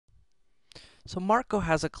So Marco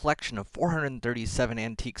has a collection of 437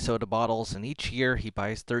 antique soda bottles, and each year he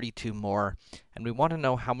buys 32 more. And we want to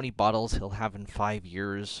know how many bottles he'll have in 5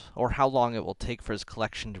 years, or how long it will take for his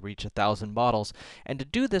collection to reach 1,000 bottles. And to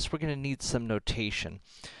do this, we're going to need some notation.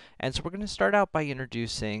 And so we're going to start out by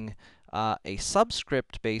introducing a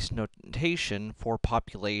subscript-based notation for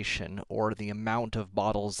population, or the amount of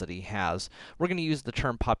bottles that he has. We're going to use the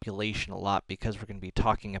term population a lot because we're going to be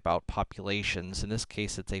talking about populations. In this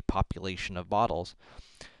case, it's a population of bottles.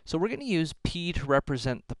 So we're going to use P to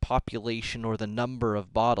represent the population, or the number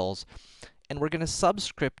of bottles, and we're going to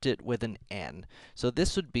subscript it with an N. So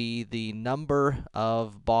this would be the number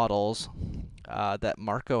of bottles that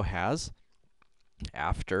Marco has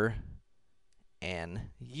after n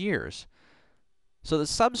years. So the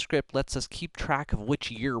subscript lets us keep track of which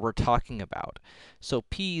year we're talking about. So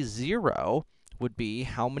P0 would be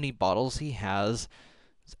how many bottles he has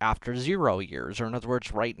after 0 years, or in other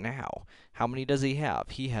words, right now. How many does he have?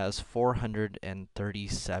 He has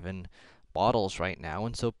 437 bottles right now,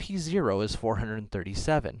 and so P0 is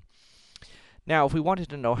 437. Now, if we wanted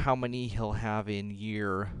to know how many he'll have in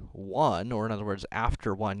year 1, or in other words,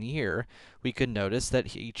 after 1 year, we could notice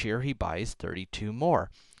that each year he buys 32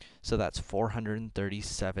 more. So that's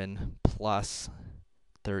 437 plus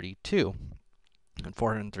 32. And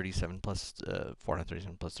 437 plus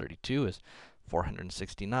 32 is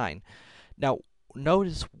 469. Now,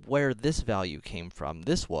 notice where this value came from.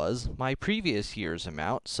 This was my previous year's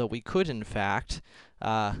amount, so we could, in fact,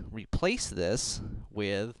 replace this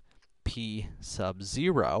with P sub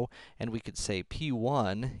 0, and we could say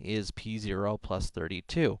P1 is P0 plus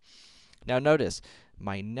 32. Now notice,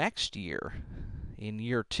 my next year, in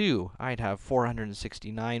year 2, I'd have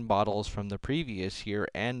 469 bottles from the previous year,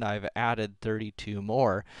 and I've added 32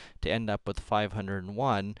 more to end up with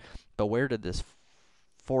 501. But where did this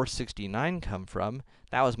 469 come from?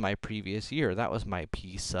 That was my previous year. That was my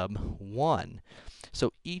P sub 1.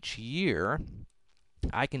 So each year,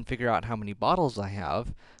 I can figure out how many bottles I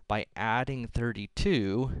have by adding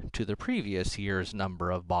 32 to the previous year's number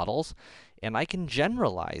of bottles, and I can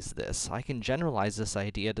generalize this. I can generalize this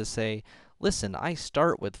idea to say, listen, I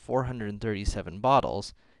start with 437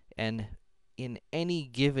 bottles, and in any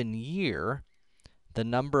given year, the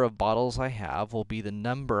number of bottles I have will be the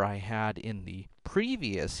number I had in the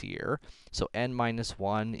previous year, so n minus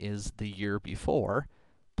 1 is the year before,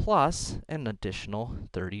 plus an additional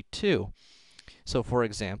 32. So, for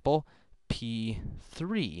example,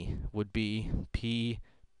 P3 would be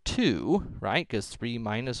P2, right? Because 3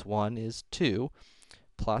 minus 1 is 2,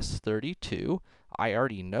 plus 32. I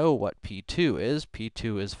already know what P2 is.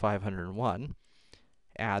 P2 is 501.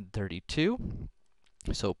 Add 32.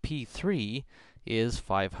 So P3 is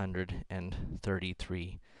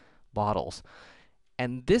 533 bottles.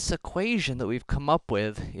 And this equation that we've come up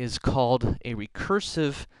with is called a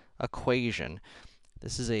recursive equation.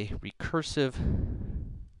 This is a recursive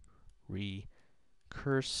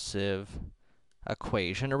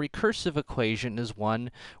equation. A recursive equation is one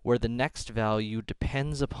where the next value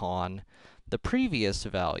depends upon the previous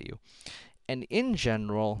value. And in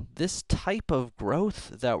general, this type of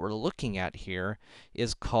growth that we're looking at here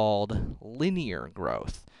is called linear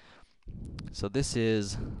growth. So this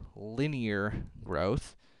is linear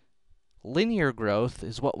growth. Linear growth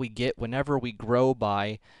is what we get whenever we grow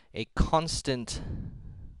by a constant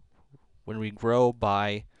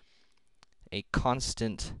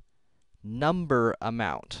number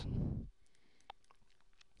amount.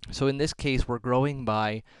 So in this case, we're growing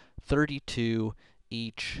by 32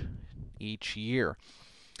 each year.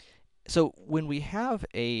 So when we have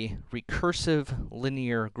a recursive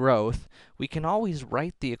linear growth, we can always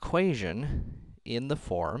write the equation in the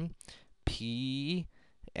form Pn,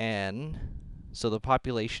 so the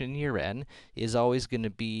population in year n is always going to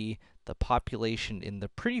be the population in the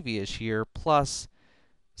previous year plus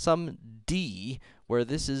some d, where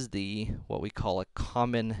this is what we call a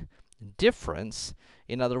common difference.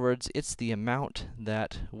 In other words, it's the amount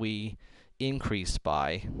that we increase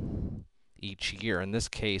by each year. In this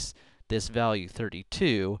case, this value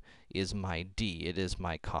 32 is my d. It is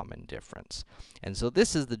my common difference. And so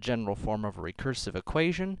this is the general form of a recursive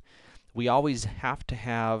equation. We always have to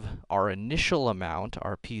have our initial amount,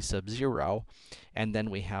 our p sub 0, and then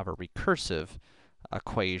we have a recursive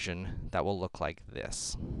equation that will look like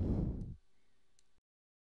this.